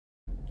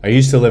I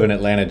used to live in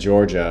Atlanta,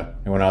 Georgia,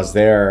 and when I was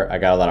there, I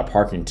got a lot of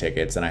parking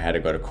tickets and I had to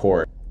go to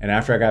court. And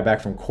after I got back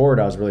from court,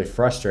 I was really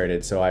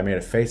frustrated, so I made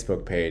a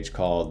Facebook page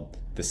called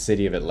The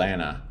City of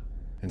Atlanta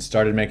and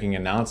started making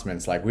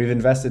announcements like, we've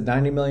invested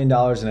 $90 million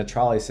in a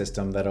trolley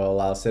system that'll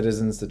allow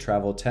citizens to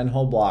travel 10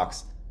 whole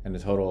blocks in a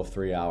total of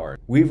 3 hours.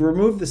 We've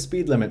removed the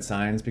speed limit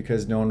signs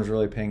because no one was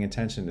really paying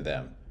attention to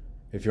them.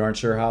 If you aren't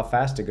sure how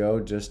fast to go,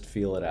 just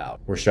feel it out.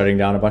 We're shutting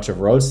down a bunch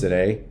of roads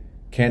today.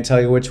 Can't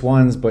tell you which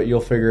ones, but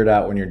you'll figure it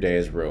out when your day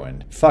is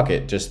ruined. Fuck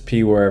it, just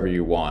pee wherever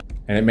you want.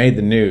 And it made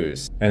the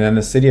news. And then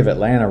the city of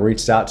Atlanta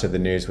reached out to the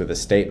news with a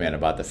statement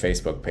about the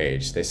Facebook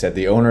page. They said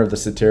the owner of the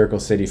Satirical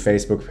City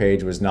Facebook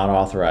page was not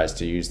authorized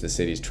to use the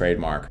city's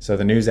trademark. So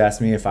the news asked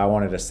me if I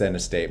wanted to send a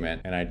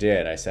statement, and I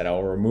did. I said I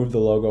will remove the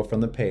logo from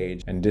the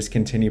page and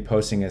discontinue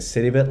posting as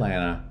City of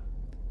Atlanta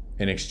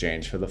in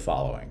exchange for the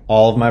following.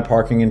 All of my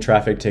parking and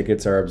traffic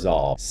tickets are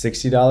absolved,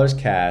 $60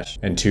 cash,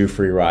 and 2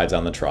 free rides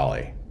on the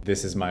trolley.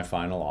 This is my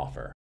final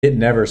offer. It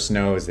never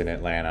snows in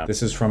Atlanta.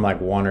 This is from like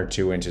 1 or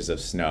 2 inches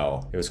of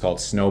snow. It was called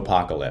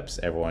Snowpocalypse.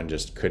 Everyone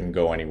just couldn't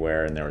go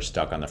anywhere and they were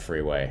stuck on the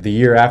freeway. The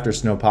year after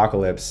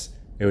Snowpocalypse,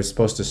 it was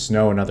supposed to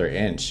snow another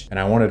inch, and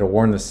I wanted to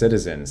warn the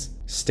citizens.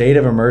 State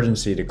of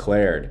emergency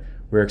declared.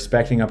 We're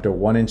expecting up to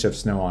 1 inch of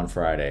snow on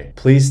Friday.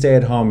 Please stay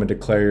at home and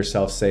declare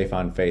yourself safe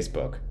on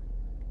Facebook.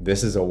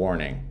 This is a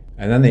warning.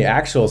 And then the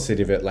actual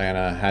city of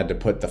Atlanta had to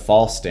put the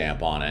false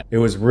stamp on it. It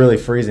was really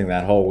freezing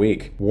that whole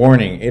week.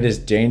 Warning, it is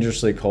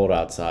dangerously cold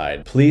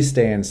outside. Please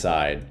stay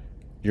inside.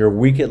 Your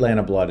weak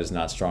Atlanta blood is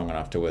not strong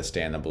enough to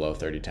withstand the below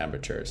 30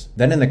 temperatures.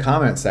 Then in the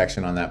comment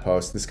section on that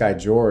post, this guy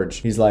George,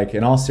 he's like,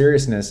 in all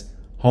seriousness,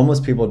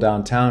 homeless people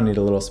downtown need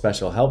a little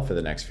special help for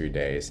the next few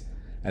days.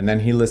 And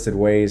then he listed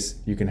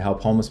ways you can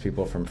help homeless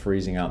people from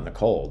freezing out in the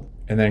cold.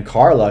 And then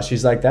Carla,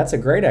 she's like, that's a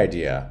great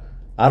idea.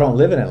 I don't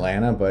live in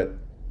Atlanta, but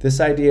this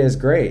idea is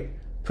great.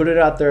 Put it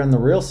out there on the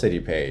Real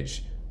City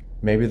page.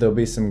 Maybe there'll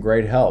be some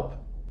great help.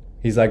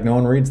 He's like, no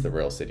one reads the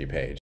Real City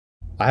page.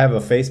 I have a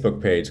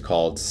Facebook page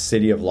called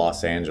City of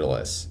Los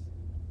Angeles.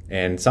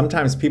 And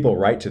sometimes people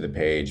write to the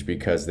page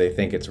because they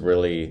think it's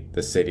really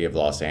the city of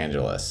Los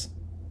Angeles.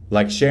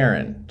 Like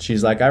Sharon,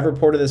 she's like, I've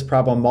reported this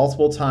problem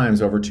multiple times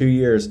over 2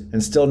 years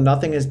and still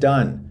nothing is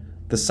done.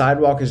 The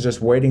sidewalk is just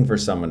waiting for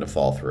someone to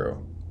fall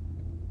through.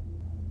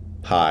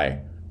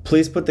 Hi.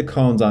 Please put the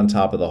cones on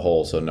top of the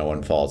hole so no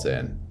one falls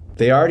in.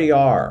 They already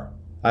are.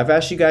 I've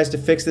asked you guys to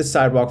fix this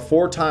sidewalk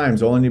 4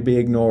 times only to be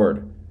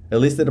ignored. At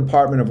least the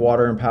Department of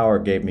Water and Power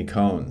gave me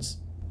cones.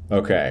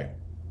 Okay,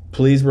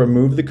 please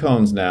remove the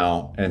cones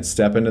now and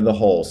step into the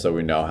hole so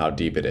we know how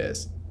deep it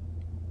is.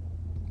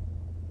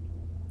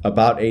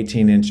 About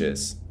 18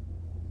 inches.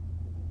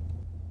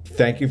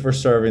 Thank you for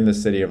serving the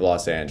city of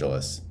Los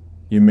Angeles.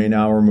 You may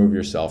now remove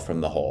yourself from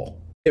the hole.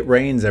 It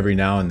rains every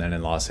now and then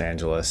in Los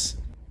Angeles.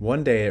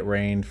 One day it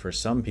rained for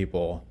some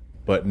people,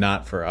 but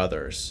not for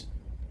others.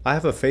 I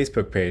have a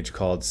Facebook page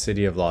called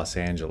City of Los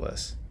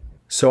Angeles.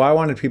 So I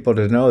wanted people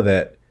to know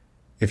that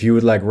if you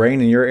would like rain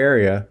in your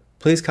area,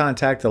 please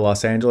contact the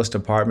Los Angeles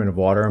Department of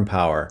Water and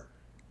Power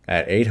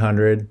at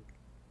 800.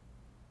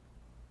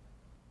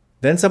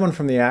 Then someone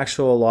from the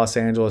actual Los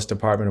Angeles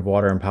Department of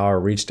Water and Power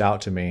reached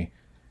out to me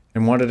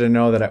and wanted to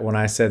know that when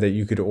I said that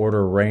you could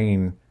order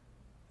rain,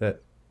 that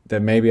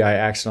maybe I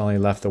accidentally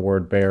left the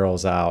word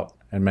barrels out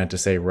and meant to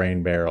say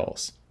rain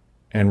barrels.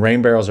 And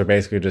rain barrels are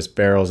basically just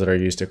barrels that are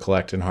used to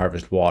collect and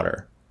harvest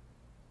water.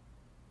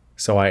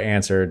 So I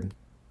answered,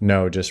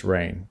 no, just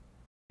rain.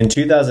 In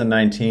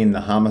 2019, the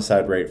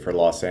homicide rate for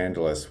Los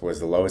Angeles was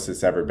the lowest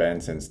it's ever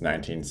been since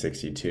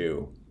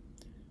 1962.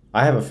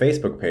 I have a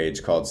Facebook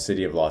page called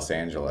City of Los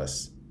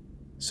Angeles.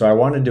 So I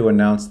wanted to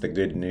announce the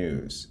good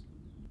news.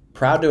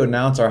 Proud to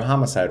announce our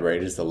homicide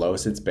rate is the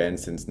lowest it's been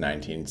since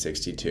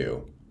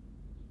 1962.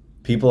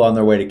 People on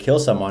their way to kill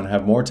someone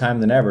have more time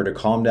than ever to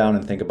calm down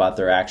and think about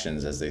their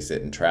actions as they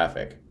sit in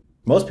traffic.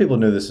 Most people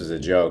knew this was a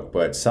joke,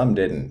 but some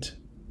didn't.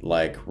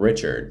 Like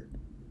Richard.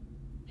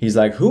 He's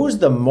like, who's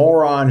the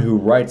moron who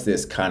writes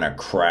this kind of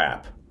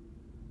crap?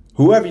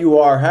 Whoever you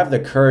are, have the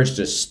courage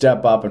to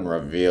step up and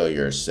reveal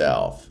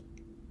yourself.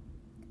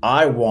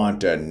 I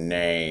want a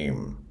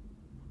name.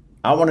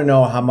 I want to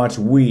know how much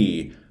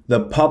we, the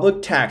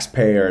public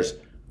taxpayers,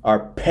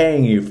 are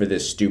paying you for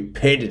this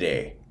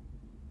stupidity.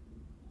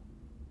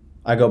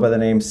 I go by the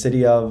name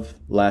City of,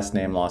 last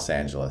name Los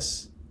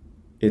Angeles.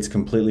 It's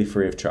completely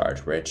free of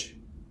charge, Rich.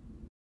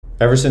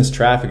 Ever since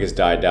traffic has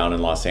died down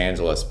in Los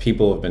Angeles,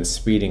 people have been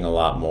speeding a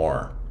lot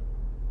more.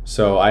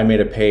 So I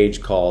made a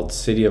page called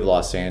City of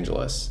Los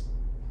Angeles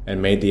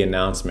and made the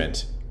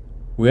announcement,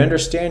 we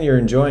understand you're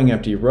enjoying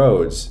empty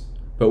roads,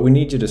 but we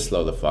need you to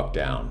slow the fuck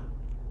down.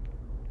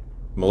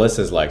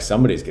 Melissa's like,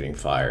 somebody's getting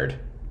fired.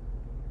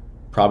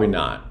 Probably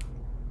not.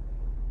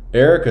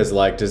 Erica's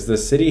like, does the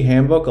city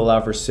handbook allow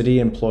for city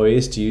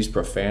employees to use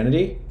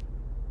profanity?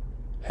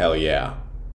 Hell yeah.